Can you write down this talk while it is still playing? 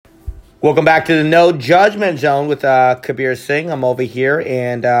Welcome back to the No Judgment Zone with Kabir Singh. I'm over here,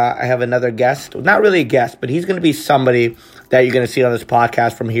 and I have another guest. Not really a guest, but he's going to be somebody that you're going to see on this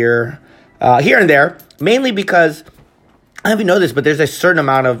podcast from here and there. Mainly because, I don't even know this, but there's a certain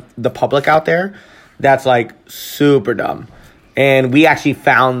amount of the public out there that's, like, super dumb. And we actually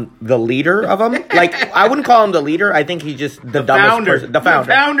found the leader of them. Like, I wouldn't call him the leader. I think he's just the dumbest person. The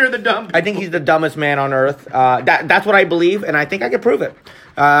founder. The dumb. I think he's the dumbest man on earth. That's what I believe, and I think I can prove it.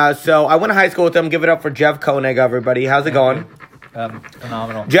 So I went to high school with him. Give it up for Jeff Koenig, everybody. How's it going?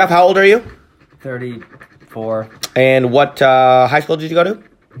 Phenomenal. Jeff, how old are you? 34. And what high school did you go to?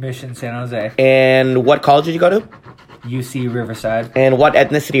 Mission San Jose. And what college did you go to? UC Riverside. And what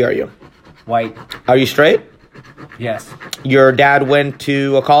ethnicity are you? White. Are you straight? Yes. Your dad went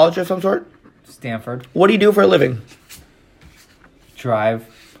to a college of some sort? Stanford. What do you do for a living? Drive.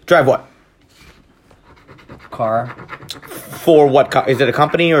 Drive what? Car. For what? Is it a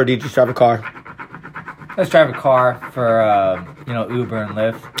company or do you just drive a car? Let's drive a car for, Uber and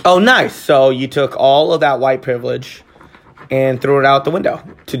Lyft. Oh, nice. So you took all of that white privilege and threw it out the window.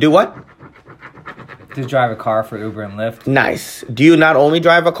 To do what? To drive a car for Uber and Lyft. Nice. Do you not only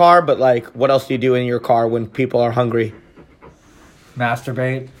drive a car, but, like, what else do you do in your car when people are hungry?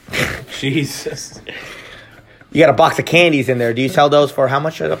 Masturbate. Jesus. You got a box of candies in there. Do you sell those for how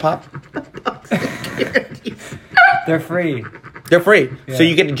much at a pop? They're free. They're free. Yeah. So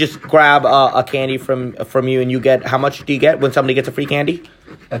you get to just grab a candy from you, and you get, how much do you get when somebody gets a free candy?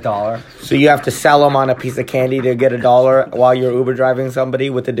 $1. So you have to sell them on a piece of candy to get $1 while you're Uber driving somebody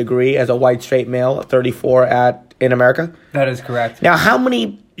with a degree as a white straight male, 34 in America? That is correct. Now, how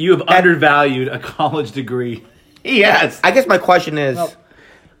many... You have undervalued a college degree. Yes. I guess my question is,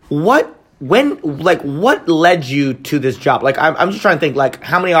 what led you to this job? Like, I'm just trying to think, like,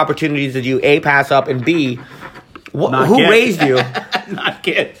 how many opportunities did you, A, pass up, and B, who raised you? Not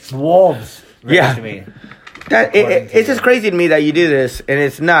kids. Wolves raised me. It's just crazy to me that you do this, and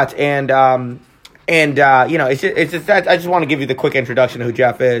it's nuts. And it's just that I just want to give you the quick introduction to who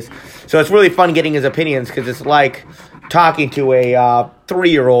Jeff is. So it's really fun getting his opinions because it's like talking to a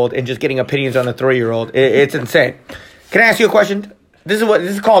 3-year-old and just getting opinions on a 3-year-old. It's insane. Can I ask you a question? This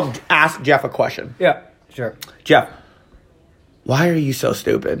is called Ask Jeff a Question. Yeah, sure. Jeff, why are you so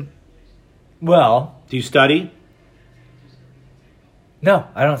stupid? Well, Do you study? no,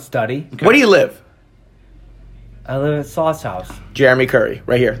 I don't study. Okay. Where do you live? I live at Sauce House. Jeremy Curry,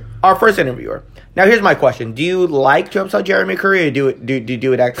 right here. Our first interviewer. Now, here's my question. Do you like to upsell Jeremy Curry or do you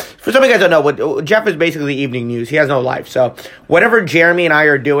do it? For some of you guys don't know, what Jeff is basically evening news. He has no life. So whatever Jeremy and I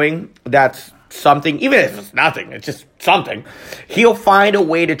are doing, that's something. Even if it's nothing, it's just something. He'll find a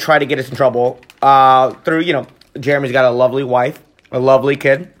way to try to get us in trouble through, Jeremy's got a lovely wife, a lovely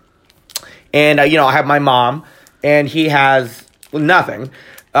kid. And, I have my mom, and he has nothing.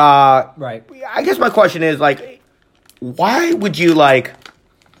 Right. I guess my question is, like, why would you, like,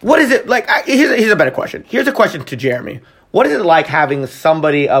 what is it, like, here's a better question. Here's a question to Jeremy. What is it like having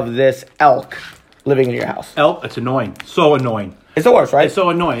somebody of this ilk living in your house? Elk? It's annoying. So annoying. It's the worst, right? It's so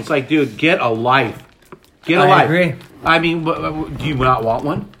annoying. It's like, dude, get a life. Get a I life. agree. I mean, do you not want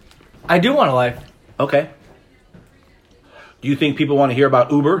one? I do want a life. Okay. Do you think people want to hear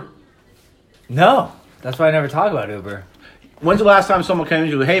about Uber? No. That's why I never talk about Uber. When's the last time someone came to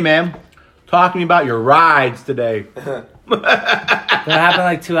you, hey, man, talk to me about your rides today? That happened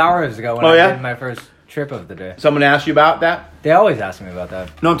like 2 hours ago when I did my first trip of the day. Someone asked you about that? They always ask me about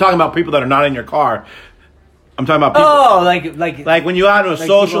that. No, I'm talking about people that are not in your car. I'm talking about people. Oh, Like when you out to a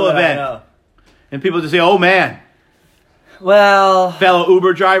social event and people just say, oh, man. Well, Fellow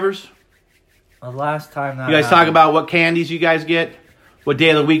Uber drivers. the last time that You guys talk about what candies you guys get? What day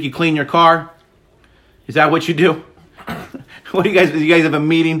of the week you clean your car? Is that what you do? What do you guys have a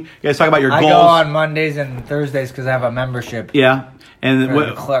meeting? You guys talk about your goals? I go on Mondays and Thursdays because I have a membership. Yeah. And For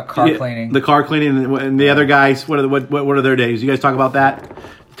the car cleaning. The car cleaning and the other guys, what are their days? You guys talk about that?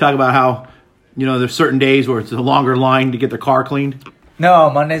 You talk about how, there's certain days where it's a longer line to get their car cleaned? No,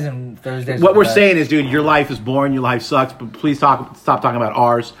 Mondays and Thursdays. What we're saying is, dude, your life is boring, your life sucks, but please stop talking about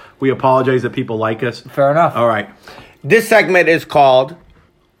ours. We apologize that people like us. Fair enough. All right. This segment is called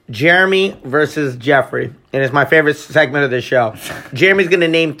Jeremy versus Jeffrey, and it's my favorite segment of the show. Jeremy's going to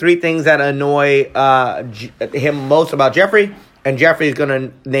name 3 things that annoy him most about Jeffrey, and Jeffrey's going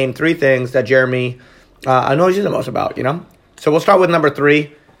to name 3 things that Jeremy annoys you the most about, So we'll start with number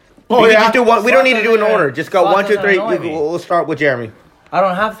 3. Oh, we yeah. Just do one. We don't need to do an order. Just go Sloth 1, 2, 3. doesn't annoy me. We'll start with Jeremy. I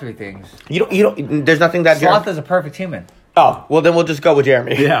don't have 3 things. You don't. There's nothing that Sloth Jeremy. is a perfect human. Oh, well then we'll just go with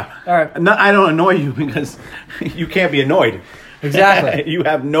Jeremy. Yeah. All right. No, I don't annoy you because you can't be annoyed. Exactly. You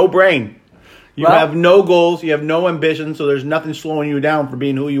have no brain. You have no goals. You have no ambition. So there's nothing slowing you down from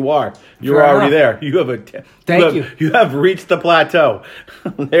being who you are. You're already there. You have You have reached the plateau.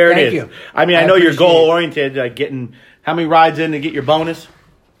 There it is. Thank you. I mean, I know you're goal oriented. Like getting how many rides in to get your bonus?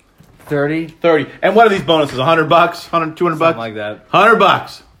 30. And what are these bonuses? $100, 100, 200 bucks? Something like that.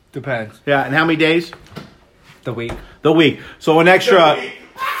 $100. Depends. Yeah. And how many days? The week. So an extra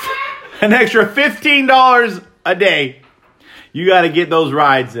 $15 a day. You got to get those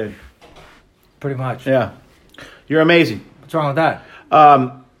rides in. Pretty much. Yeah. You're amazing. What's wrong with that?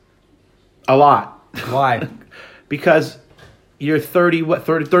 A lot. Why? Because you're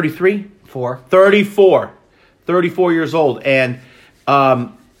 33? 34 years old. And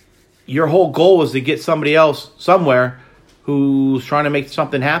your whole goal is to get somebody else somewhere who's trying to make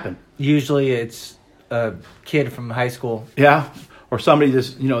something happen. Usually it's a kid from high school. Yeah. Or somebody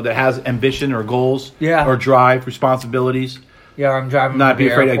that's, that has ambition or goals. Yeah. Or drive, responsibilities. Yeah, I'm driving. Not be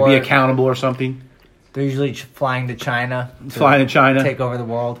afraid to be accountable or something. They're usually flying to China. Take over the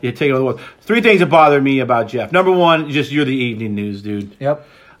world. Yeah, take over the world. 3 things that bother me about Jeff. Number one, just you're the evening news, dude. Yep.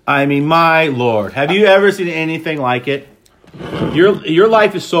 I mean, my Lord. Have you ever seen anything like it? Your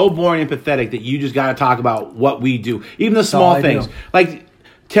life is so boring and pathetic that you just got to talk about what we do. Even the small things. Like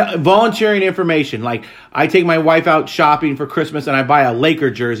volunteering information. Like, I take my wife out shopping for Christmas and I buy a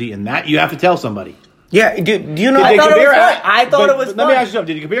Laker jersey, and that you have to tell somebody. Yeah, do you know? I thought it was fun. Let me ask you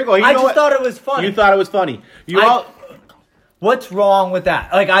something. Did Kabir go? I just thought it was funny. You thought it was funny. What's wrong with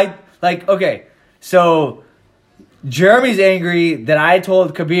that? Okay, so Jeremy's angry that I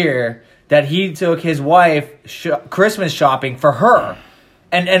told Kabir that he took his wife Christmas shopping for her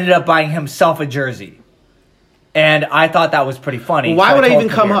and ended up buying himself a jersey. And I thought that was pretty funny. Well, why would I even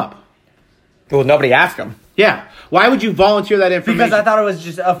come up? Well, nobody asked him. Yeah. Why would you volunteer that information? Because I thought it was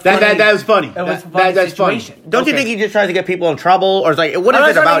just a funny... That was funny. It was a funny situation. Funny. Don't you think he just tries to get people in trouble? Or is like, what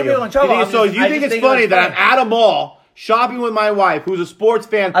is it about you? You think it's funny that I'm at a mall shopping with my wife, who's a sports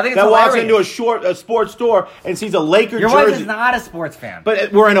fan, that walks into a sports store and sees a Laker jersey? Your wife is not a sports fan.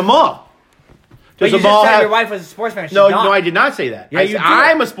 But we're in a mall. But you just said your wife was a sports fan. No, I did not say that. Yeah, you did.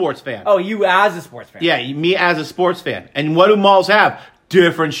 I'm a sports fan. Oh, you as a sports fan. Yeah, me as a sports fan. And what do malls have?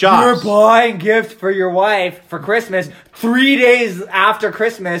 Different shops. You're buying gifts for your wife for Christmas 3 days after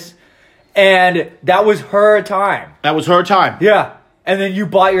Christmas, and that was her time. Yeah. And then you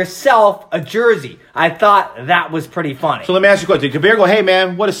bought yourself a jersey. I thought that was pretty funny. So let me ask you a question. Did Kabir go, hey,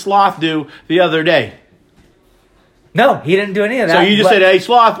 man, what did Sloth do the other day? No, he didn't do any of that. So you just said, hey,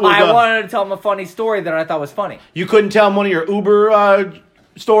 Sloth was... I wanted to tell him a funny story that I thought was funny. You couldn't tell him one of your Uber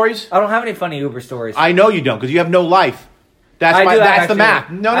stories? I don't have any funny Uber stories. I know you don't, because you have no life. That's the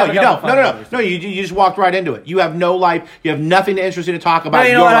math. No, you don't. No, you just walked right into it. You have no life. You have nothing interesting to talk about. No,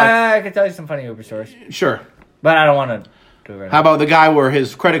 you know what? I can tell you some funny Uber stories. Sure. But I don't want to do it right now. How about the guy where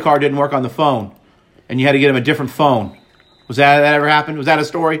his credit card didn't work on the phone, and you had to get him a different phone? Was that ever happened? Was that a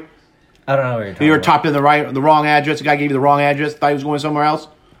story? I don't know what you're talking about. You were typed in the wrong address. The guy gave you the wrong address. Thought he was going somewhere else.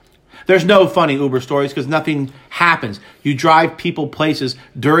 There's no funny Uber stories because nothing happens. You drive people places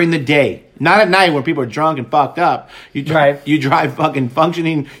during the day. Not at night when people are drunk and fucked up. You drive fucking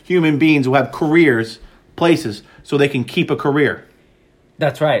functioning human beings who have careers, places, so they can keep a career.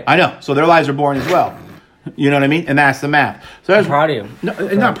 That's right. I know. So their lives are boring as well. You know what I mean? And that's the math. So I'm proud of you. No,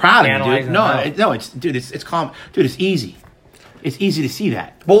 I'm not proud of you, dude. No, it's calm. Dude, it's easy. It's easy to see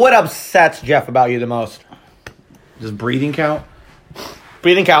that. But what upsets Jeff about you the most? Does breathing count?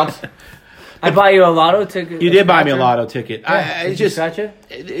 Breathing counts. I buy you a lotto ticket. You did buy me a lotto ticket. Yeah. It's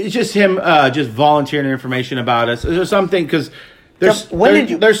just him just volunteering information about us. There's something because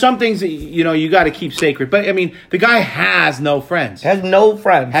there's some things that you got to keep sacred. But I mean, the guy has no friends. Has no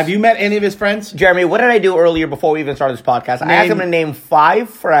friends. Have you met any of his friends? Jeremy, what did I do earlier before we even started this podcast? I asked him to name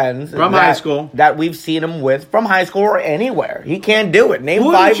 5 friends from high school that we've seen him with from high school or anywhere. He can't do it. Name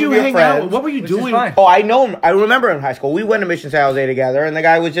 5 of your friends. Out? What were you doing? Oh, I know him. I remember in high school. We went to Mission San Jose together, and the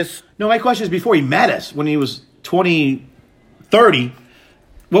guy was just... No, my question is before he met us, when he was 20, 30,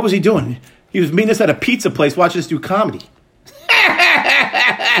 what was he doing? He was meeting us at a pizza place watching us do comedy.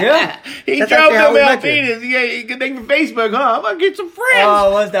 Yeah, he drove to Maltese. Yeah, he could think for Facebook, huh? I'm gonna get some friends.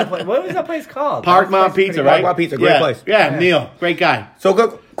 Oh, what was that place called? Parkmount Pizza, right? Parkmount Pizza, great place. Yeah, Neil, great guy. So,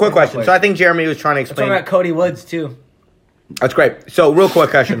 quick question. So, I think Jeremy was trying to explain. We're talking about Cody Woods too. That's great. So, real quick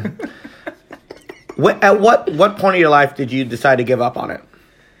question: at what point of your life did you decide to give up on it?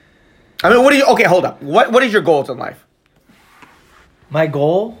 I mean, okay, hold up. What is your goals in life? My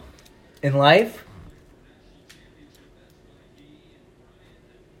goal in life.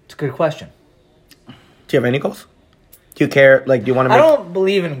 Good question. Do you have any goals? Do you care? Like, do you want to make... I don't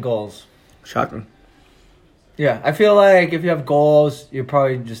believe in goals. Shocking. Yeah, I feel like if you have goals, you're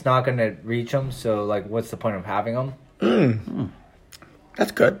probably just not going to reach them. So, like, what's the point of having them?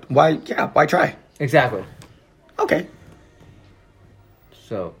 That's good. Why try? Exactly. Okay.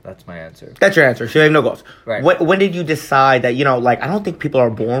 So, that's my answer. That's your answer. So you have no goals. Right. When did you decide that, I don't think people are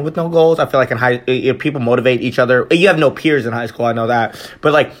born with no goals. I feel like people motivate each other. You have no peers in high school, I know that.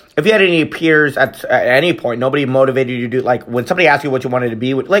 But, like, if you had any peers at any point, nobody motivated you to do, like, when somebody asked you what you wanted to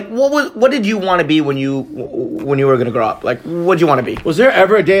be, like, what did you want to be when you were going to grow up? Like, what did you want to be? Was there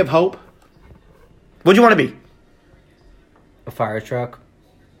ever a day of hope? What did you want to be? A fire truck.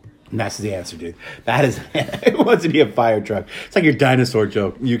 And that's the answer, dude. That is, it wants to be a fire truck. It's like your dinosaur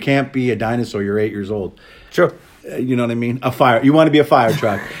joke. You can't be a dinosaur. You're 8 years old. Sure. You know what I mean? You want to be a fire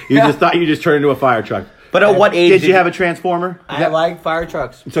truck. You just thought you just turned into a fire truck. But at what age did you have a transformer? I like fire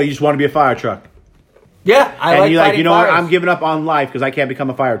trucks. So you just want to be a fire truck. Yeah, I like you're fighting you know what? fires. I'm giving up on life because I can't become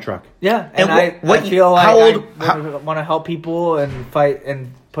a fire truck. Yeah, And I feel like I want to help people and fight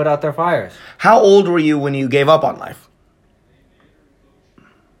and put out their fires. How old were you when you gave up on life?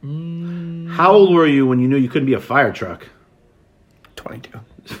 How old were you when you knew you couldn't be a fire truck? 22.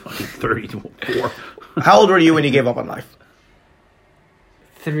 34. How old were you when you gave up on life?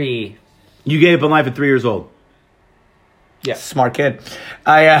 3. You gave up on life at 3 years old. Yeah. Smart kid.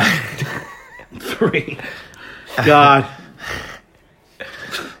 3. God.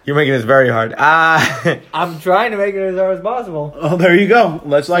 You're making this very hard. I'm trying to make it as hard as possible. Oh, there you go.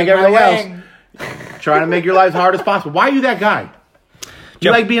 Let's like everything else. Trying to make your life as hard as possible. Why are you that guy? Do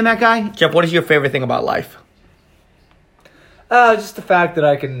you like being that guy? Jeff, what is your favorite thing about life? Just the fact that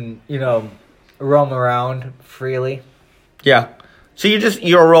I can, roam around freely. Yeah. So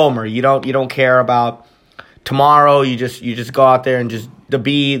you're a roamer. You don't care about tomorrow. You just go out there and just to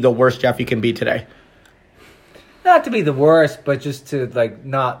be the worst Jeff you can be today. Not to be the worst, but just to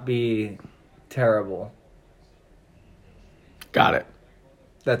not be terrible. Got it.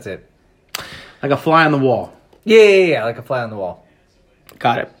 That's it. Like a fly on the wall. Yeah, like a fly on the wall.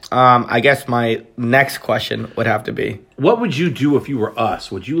 Got it. I guess my next question would have to be, what would you do if you were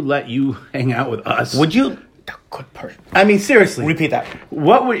us? Would you let you hang out with us? would you... Good person. I mean, seriously. Repeat that.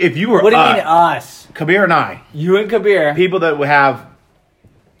 What would, if you were What do you mean us? Kabir and I. You and Kabir. People that would have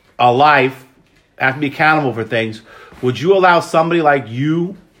a life, have to be accountable for things, would you allow somebody like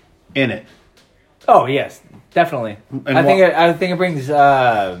you in it? Oh, yes. Definitely. And I think it brings...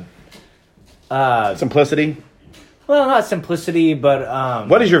 Simplicity? well, not simplicity, but...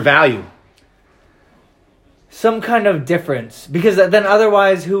 What is your value? some kind of difference. Because then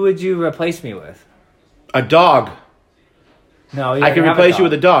otherwise, who would you replace me with? A dog. No, I can replace you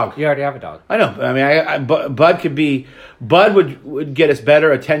with a dog. You already have a dog. I know. I mean, Bud could be. Bud would get us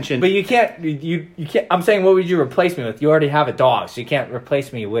better attention. But you can't. You can't. I'm saying, what would you replace me with? You already have a dog, so you can't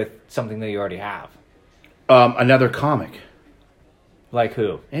replace me with something that you already have. Another comic. Like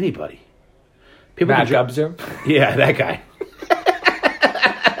who? Anybody. People Matt can Gubser? Yeah, that guy.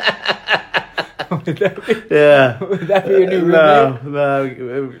 Would that be, Yeah. would that be your new roommate?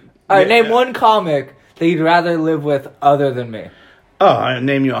 No. All right, name one comic that you'd rather live with other than me. Oh, I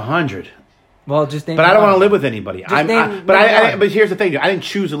name you 100. Well, just name. But I don't one. want to live with anybody. Just name one. But here's the thing. I didn't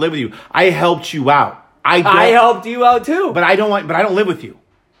choose to live with you. I helped you out. I helped you out too. But I don't live with you.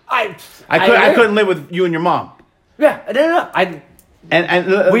 I couldn't live with you and your mom. Yeah,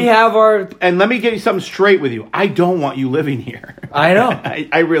 no. We have our. And let me get you something straight with you. I don't want you living here. I know.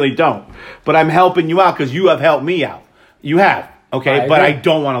 I really don't. But I'm helping you out because you have helped me out. You have. Okay? But I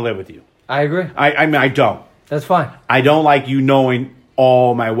don't want to live with you. I agree. I mean, I don't. That's fine. I don't like you knowing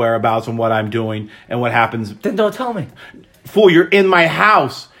all my whereabouts and what I'm doing and what happens. Then don't tell me. Fool, you're in my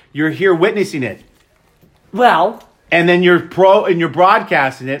house. You're here witnessing it. Well. And then you're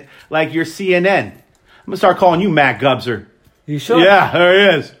broadcasting it like you're CNN. I'm going to start calling you Matt Gubser. You sure? Yeah,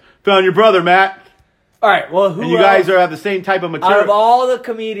 there he is. Found your brother, Matt. All right, well, who And you else, guys have the same type of material. out of all the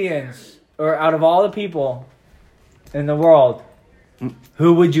comedians, or out of all the people in the world,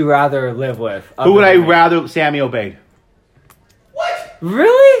 who would you rather live with? Who would I rather? Sammy Obeid. What?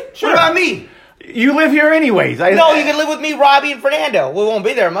 Really? What about me? You live here anyways. No, you can live with me, Robbie, and Fernando. We won't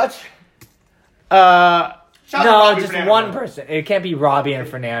be there much. No, Robbie, just Fernando. one person. It can't be Robbie and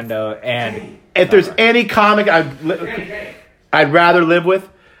Fernando and... If there's any comic I'd rather live with,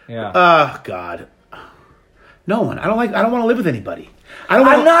 Yeah. God, no one. I don't want to live with anybody. I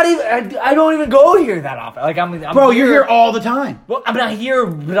don't even go here that often. Like I'm Bro, you're here all the time. Well, I'm not here,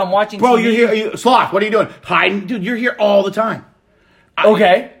 but I'm watching Bro, TV. you're here. Sloth, what are you doing? Hiding? Dude, you're here all the time.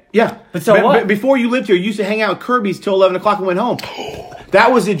 Okay. Yeah. But so what? Before you lived here, you used to hang out with Kirby's till 11 o'clock and went home.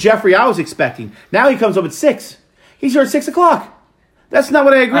 That was the Jeffrey I was expecting. Now he comes up at 6. He's here at 6 o'clock. That's not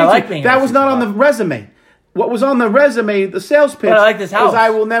what I agreed I like to. being That at was 6 not on the o'clock. resume. what was on the resume, the sales pitch, But I like this house. was I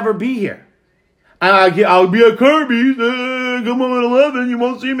will never be here. I'll be at Kirby's. Come on at 11. You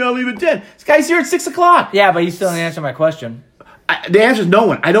won't see me. I'll leave at 10. This guy's here at 6 o'clock. Yeah, but you still didn't answer my question. The answer is no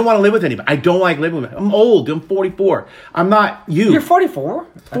one. I don't want to live with anybody. I don't like living with. I'm old. I'm 44. I'm not you. You're 44?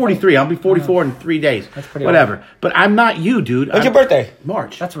 43. I'll be 44 in 3 days. That's pretty Whatever. old. But I'm not you, dude. When's your birthday?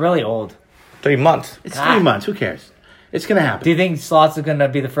 March. That's really old. 3 months. It's 3 months. Who cares? It's going to happen. Do you think Slots is going to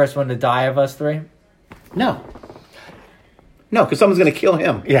be the first one to die of us three? No. No, because someone's going to kill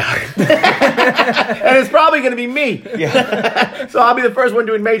him. Yeah. And it's probably going to be me. Yeah. So I'll be the first one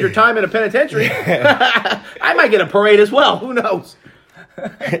doing major time in a penitentiary. I might get a parade as well. Who knows?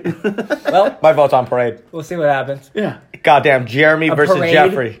 Well, My vote's on parade. we'll see what happens. Yeah. Goddamn, Jeremy versus parade?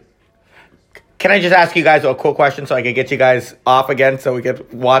 Jeffrey. Can I just ask you guys a cool question so I can get you guys off again so we can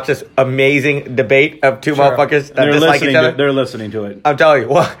watch this amazing debate of two motherfuckers that dislike each other? They're listening to it. I'm telling you,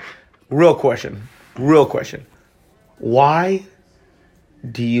 what? Real question. Why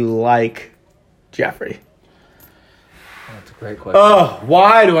do you like Jeffrey? That's a great question. Oh,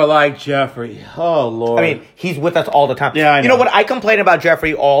 why do I like Jeffrey? Oh, Lord. I mean, he's with us all the time. Yeah, I know. You know what? I complain about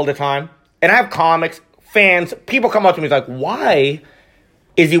Jeffrey all the time. And I have comics, fans, people come up to me like, why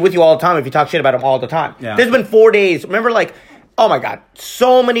is he with you all the time if you talk shit about him all the time? Yeah. There's been 4 days. Remember, like, oh my God,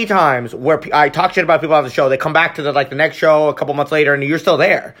 so many times where I talk shit about people on the show. They come back to the next show a couple months later and you're still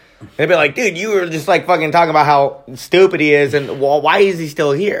there. And they'd be like, dude, you were just like fucking talking about how stupid he is and well, why is he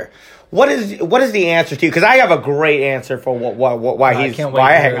still here? What is the answer to you? Because I have a great answer for why I he's can't wait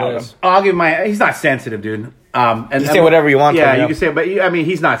why I to hang hear out with this. him. I'll give my. He's not sensitive, dude. And You say whatever you want to Yeah, him, you can say, but I mean,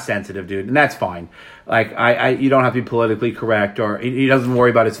 he's not sensitive, dude, and that's fine. Like, you don't have to be politically correct, or he doesn't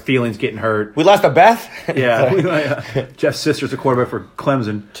worry about his feelings getting hurt. We lost to Beth. Yeah, Jeff's sister's a quarterback for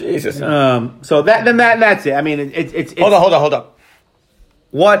Clemson. Jesus. So that's it. I mean, it's Hold up.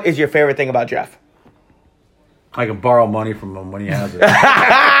 What is your favorite thing about Jeff? I can borrow money from him when he has it.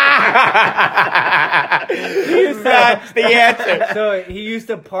 That's the answer. So he used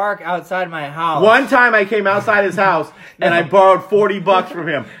to park outside my house. One time I came outside his house and I borrowed $40 from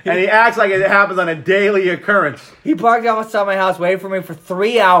him, and he acts like it happens on a daily occurrence. He parked outside my house, waited for me for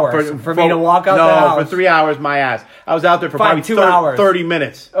 3 hours for me to walk out the house. No, for 3 hours, my ass. I was out there for Fine, probably 2 hours. 30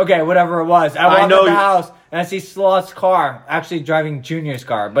 minutes. Okay, whatever it was. I walked know out the you- house and I see Sloth's car, actually driving Junior's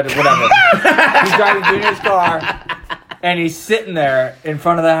car, but whatever. He's driving Junior's car, and he's sitting there in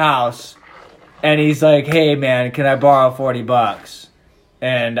front of the house, and he's like, "Hey, man, can I borrow $40?"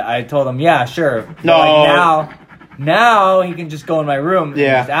 And I told him, "Yeah, sure." But No. like now he can just go in my room and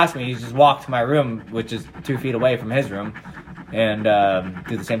Yeah. just ask me. He just walked to my room, which is 2 feet away from his room, and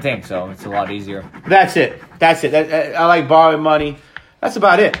do the same thing. So it's a lot easier. That's it. I like borrowing money. That's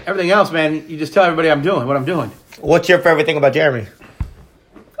about it. Everything else, man, you just tell everybody what I'm doing. What's your favorite thing about Jeremy?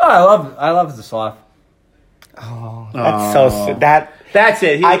 Oh, I love the Sloth. That's so that. That's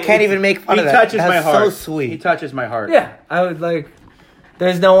it. I can't even make fun of that. He touches my That's heart. so sweet. He touches my heart. Yeah, I would like.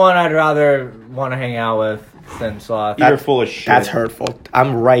 There's no one I'd rather want to hang out with than Sloth. You're full of shit. That's hurtful.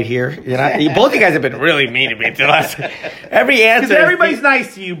 I'm right here. Both of you guys have been really mean to me to us. Every answer. Because everybody's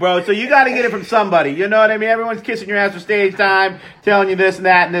nice to you, bro. So you got to get it from somebody. You know what I mean? Everyone's kissing your ass for stage time, telling you this and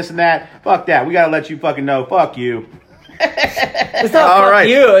that and this and that. Fuck that. We got to let you fucking know. Fuck you. It's not All fuck right.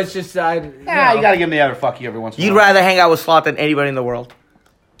 you. It's just Yeah, you got to give them the other fuck you every once in a You'd while. rather hang out with Sloth than anybody in the world.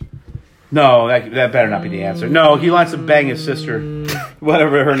 No, that better not be the answer. No, he wants to bang his sister,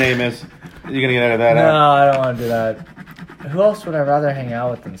 whatever her name is. You're gonna get that No, out. I don't want to do that. Who else would I rather hang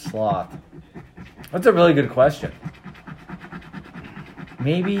out with than Sloth? That's a really good question.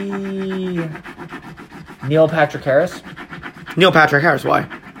 Maybe Neil Patrick Harris. Neil Patrick Harris, why?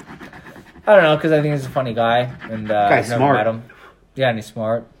 I don't know, because I think he's a funny guy, and Guy's I've never smart. met him. Yeah, and he's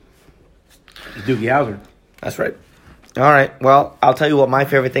smart. Doogie Howser. That's right. All right. Well, I'll tell you what my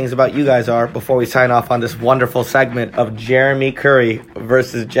favorite things about you guys are before we sign off on this wonderful segment of Jeremy Curry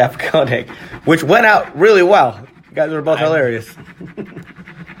versus Jeff Koenig, which went out really well. You guys were both hilarious.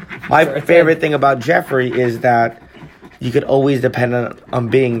 My favorite thing about Jeffrey is that you could always depend on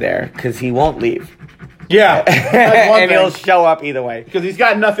being there because he won't leave. Yeah, that's one And he'll thing. show up either way. Because he's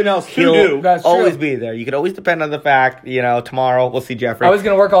got nothing else to He'll do. That's always true. be there. You could always depend on the fact, tomorrow we'll see Jeffrey. I was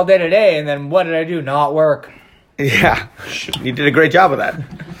going to work all day today, and then what did I do? Not work. Yeah. You did a great job of that.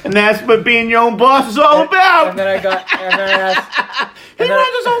 And that's what being your own boss is all about. And then I asked, He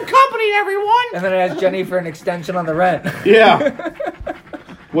runs his own company, everyone. and then I asked Jenny for an extension on the rent. Yeah.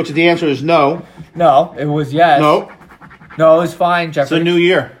 Which the answer is no. No, it was yes. No. No, it was fine, It's Jeffrey. a new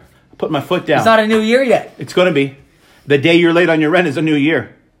year. Put my foot down. It's not a new year yet. It's going to be. The day you're late on your rent is a new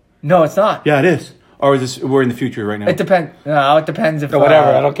year. No, it's not. Yeah, it is. Or is this we're in the future right now? It depends. No, it depends if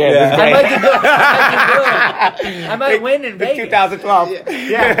Whatever, I don't care. Yeah. I might do good. I might win in Vegas. 2012.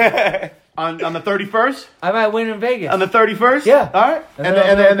 Yeah. On the 31st? I might win in Vegas. On the 31st? Yeah. All right. And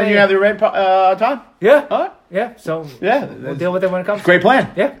then then you have the red time? Yeah. All right. Yeah. So Yeah. we'll deal with it when it comes. Great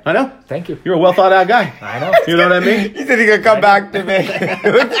plan. Yeah. I know. Thank you. You're a well thought out guy. I know. You know what I mean? He said he's gonna come back to me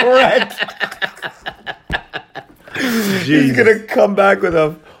with red. He's gonna come back with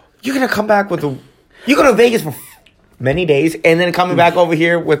a. You're gonna come back with a. You go to Vegas for many days and then coming back over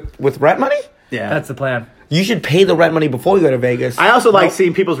here with rent money. Yeah. That's the plan. You should pay the rent money before you go to Vegas. I also like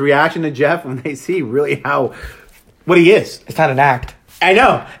seeing people's reaction to Jeff when they see really what he is. It's not an act. I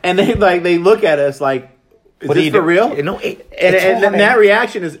know. And they look at us like, is What do this you for do? real? No, And that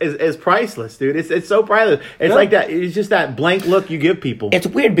reaction is priceless, dude. It's so priceless. It's like that. It's just that blank look you give people. It's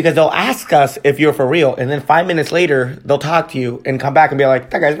weird because they'll ask us if you're for real, and then 5 minutes later they'll talk to you and come back and be like,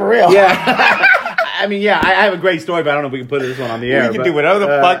 "That guy's for real." Yeah. I mean, yeah, I have a great story, but I don't know if we can put this one on the air. We can do whatever the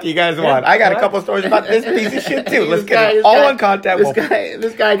fuck you guys want. I got a couple of stories about this piece of shit too. Let's get it all on content.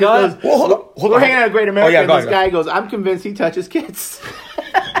 This guy goes, Well, hold on. we're hanging out at Great America, and go this ahead. guy goes, I'm convinced he touches kids.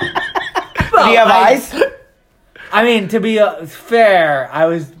 Do you have eyes? I mean, to be fair, I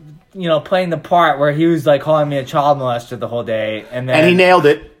was, playing the part where he was like calling me a child molester the whole day, and then And he nailed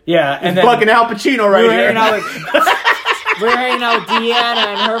it. yeah, and then Fucking Al Pacino right we were here. hanging out with we were hanging out with Deanna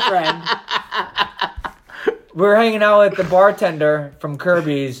and her friend. We were hanging out with the bartender from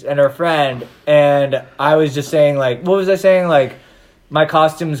Kirby's and her friend, and I was just saying like, what was I saying? Like, my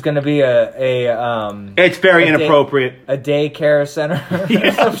costume is gonna be It's very inappropriate. a daycare center.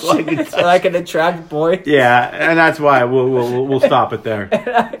 Yeah, Some shit, so I can attract boys. Yeah, and that's why we'll stop it there.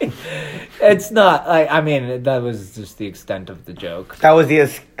 It's not like, I mean, that was just the extent of the joke. That was the.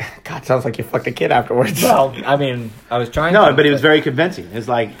 God, sounds like you fucked a kid afterwards. Well, I mean, I was trying. No, to, but he was very convincing. It's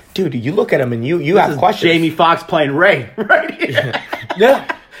like, Dude, you look at him and you this have is questions. Jamie Foxx playing Ray right here.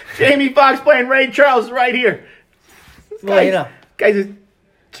 Yeah. Jamie Foxx playing Ray Charles right here. Well, Guy's a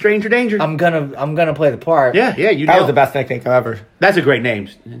stranger danger. I'm gonna play the part. Yeah, you That know. was the best nickname ever. That's a great name.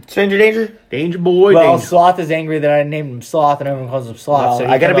 Stranger Danger. Danger Boy. Well, Danger. Sloth is angry that I named him Sloth, and everyone calls him Sloth. Well, so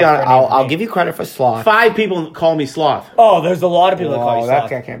I gotta be honest. honest. I'll give you credit for sloth. 5 people call me Sloth. Oh, there's a lot of people that call Oh, you that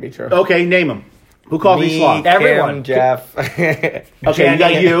Sloth. can't be true. Okay, name them. Who called me Sloth? Everyone. Kim, Jeff. Okay, you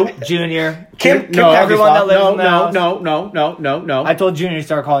got you. Junior. Kim No, called me everyone sloth. that lives in the house. No. I told Junior to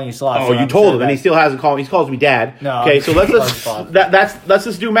start calling you Sloth. Oh, so you I'm told sure him, and he that- still hasn't called me. He calls me Dad. No. Okay, so let's Sloth. let's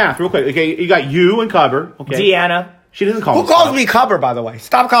just do math real quick. Okay, you got you and Kabir. Okay, Deanna. she doesn't call Who me. calls Sloth. me Cubber, by the way?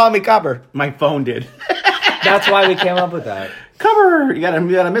 Stop calling me Cubber. My phone did. That's why we came up with that. Cover. You got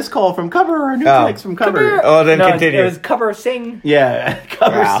a missed call from Cover. A new text from Cover. Oh, then No, continue. It was Cover Singh. Yeah,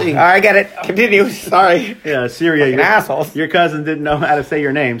 Cover Wow. Singh. All right, I get it. Continue. Sorry. Yeah, Syria. Fucking assholes. Your cousin didn't know how to say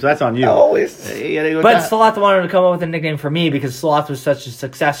your name, so that's on you. Always. You gotta go with But that. Sloth wanted to come up with a nickname for me because Sloth was such a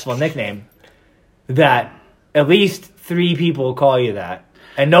successful nickname that at least 3 people call you that.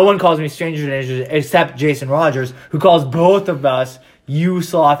 And no one calls me Stranger Danger except Jason Rogers, who calls both of us you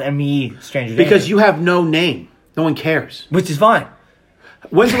Sloth and me Stranger Danger. Because you have no name. No one cares. Which is fine.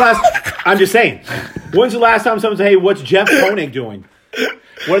 When's the last... I'm just saying. When's the last time someone said, hey, what's Jeff Koenig doing?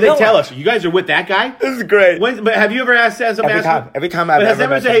 What do they No tell one. us? You guys are with that guy? This is great. But have you ever asked somebody... Every time I've But has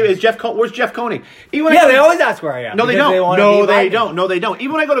ever anyone said, hey, where's Jeff Koenig? Even when I Yeah, go they to- always ask where I am. No, they because don't. wanna No, be they like me. don't. No, they don't.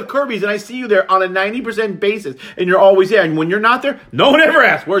 Even when I go to Kirby's and I see you there on a 90% basis and you're always there, and when you're not there, no one ever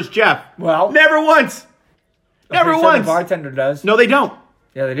asks, where's Jeff? Well- never once. Never Pretty sure once. The bartender does. No, they don't.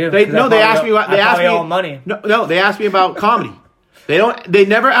 Yeah, they do. They 'Cause they I ask me. probably They ask me. owe money. No, they ask me about comedy. They don't. They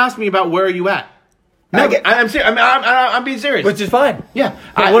never ask me about where are you at. No, I'm serious. I'm being serious. Which is fine. Yeah.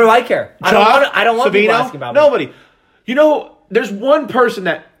 But what do I care? I don't want people asking about me. Nobody. You know, there's one person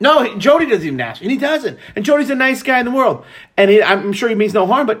that Jody doesn't even ask, and he doesn't. And Jody's the nice guy in the world, and I'm sure he means no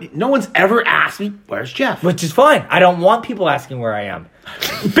harm. But no one's ever asked me where's Jeff. Which is fine. I don't want people asking where I am.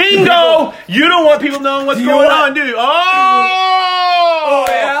 Bingo! You don't want people knowing what's Do you going want- on, do you? Oh!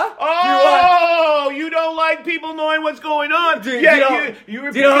 yeah? Oh! You don't like people knowing what's going on. Do you yeah, know-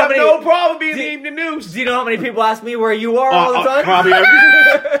 you do you know how have many- no problem being do- named the news. Do you know how many people ask me where you are all the time? Probably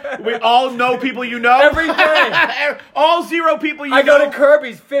we all know people you know. Every day. all 0 people you I know. go to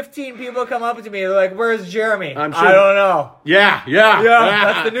Kirby's, 15 people come up to me, they're like, where's Jeremy? I'm sure- I don't know. Yeah. Yeah,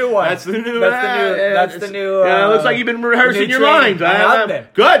 that's the new one. That's the new. That's the new. Yeah, it looks like you've been rehearsing new your training. lines. I have been.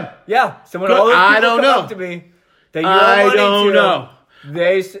 Good. Yeah, so when Good. all those people I don't come know. up to me, that you owe I money don't to, know.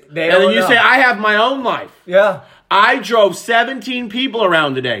 They And don't then you know. say, I have my own life. Yeah, I drove 17 people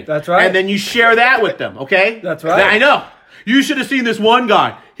around today. That's right. And then you share that with them, okay? That's right. I know. You should have seen this one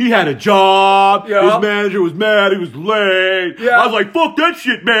guy. He had a job. Yeah. His manager was mad. He was late. Yeah. I was like, fuck that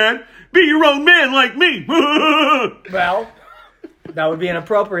shit, man. Be your own man like me. Well, that would be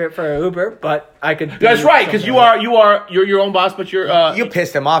inappropriate for Uber, but I could. That's right, because you're your own boss, but you're. You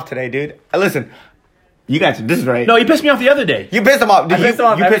pissed him off today, dude. Listen, you guys, this is right. No, he pissed me off the other day. You pissed him off. I pissed him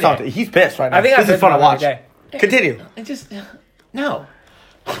off You every pissed off. day. He's pissed right now. I think this is fun to watch. Continue. I just no.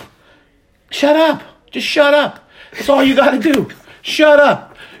 Shut up. Just shut up. That's all you got to do. Shut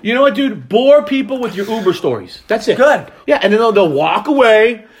up. You know what, dude? Bore people with your Uber stories. That's it. Good. Yeah, and then they'll walk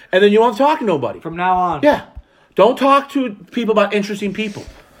away, and then you won't talk to nobody. From now on. Yeah. Don't talk to people about interesting people.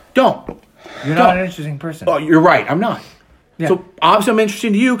 Don't. You're not an interesting person. Oh, you're right. I'm not. Yeah. So obviously I'm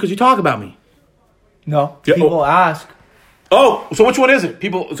interesting to you because you talk about me. No. Yeah, People ask. Oh, so which one is it?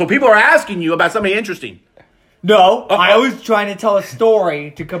 People are asking you about something interesting. No. I was trying to tell a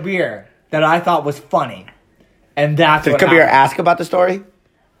story to Kabir that I thought was funny. And that's Did what Kabir happened. ask about the story?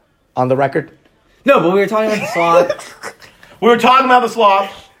 On the record? No, but we were talking about the sloth. We were talking about the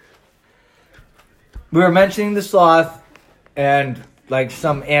sloth. We were mentioning the sloth and like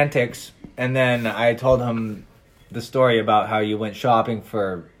some antics, and then I told him the story about how you went shopping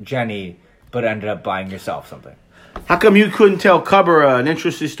for Jenny, but ended up buying yourself something. How come you couldn't tell Kabir an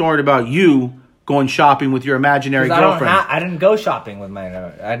interesting story about you going shopping with your imaginary 'Cause girlfriend? I didn't go shopping with my.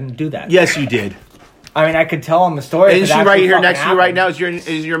 I didn't do that. Yes, you did. I mean, I could tell him the story. Isn't if it she actually right here fucking next to you right happened. now?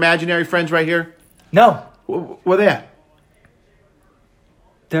 Is your imaginary friends right here? No, Where they at?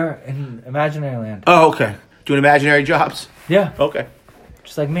 they're in imaginary land. Oh, okay. Doing imaginary jobs. Yeah, Okay.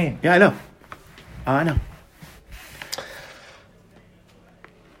 just like me. Yeah, I know. I know.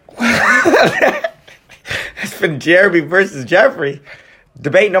 It's been Jeremy versus Jeffrey.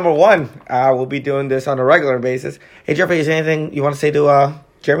 Debate number 1. We'll be doing this on a regular basis. Hey, Jeffrey, is there anything you want to say to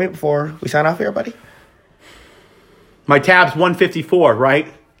Jeremy before we sign off here, buddy? My tab's 154, right?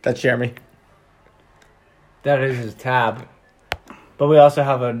 That's Jeremy. That is his tab. But we also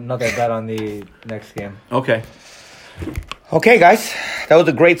have another bet on the next game. Okay. Okay, guys. That was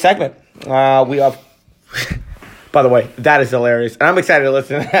a great segment. We have... By the way, that is hilarious. And I'm excited to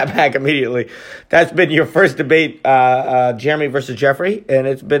listen to that back immediately. That's been your first debate, Jeremy versus Jeffrey. And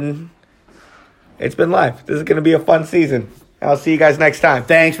it's been live. This is going to be a fun season. I'll see you guys next time.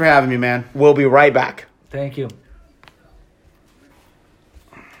 Thanks for having me, man. We'll be right back. Thank you.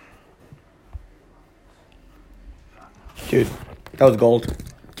 Dude, that was gold.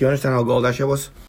 Do you understand how gold that shit was?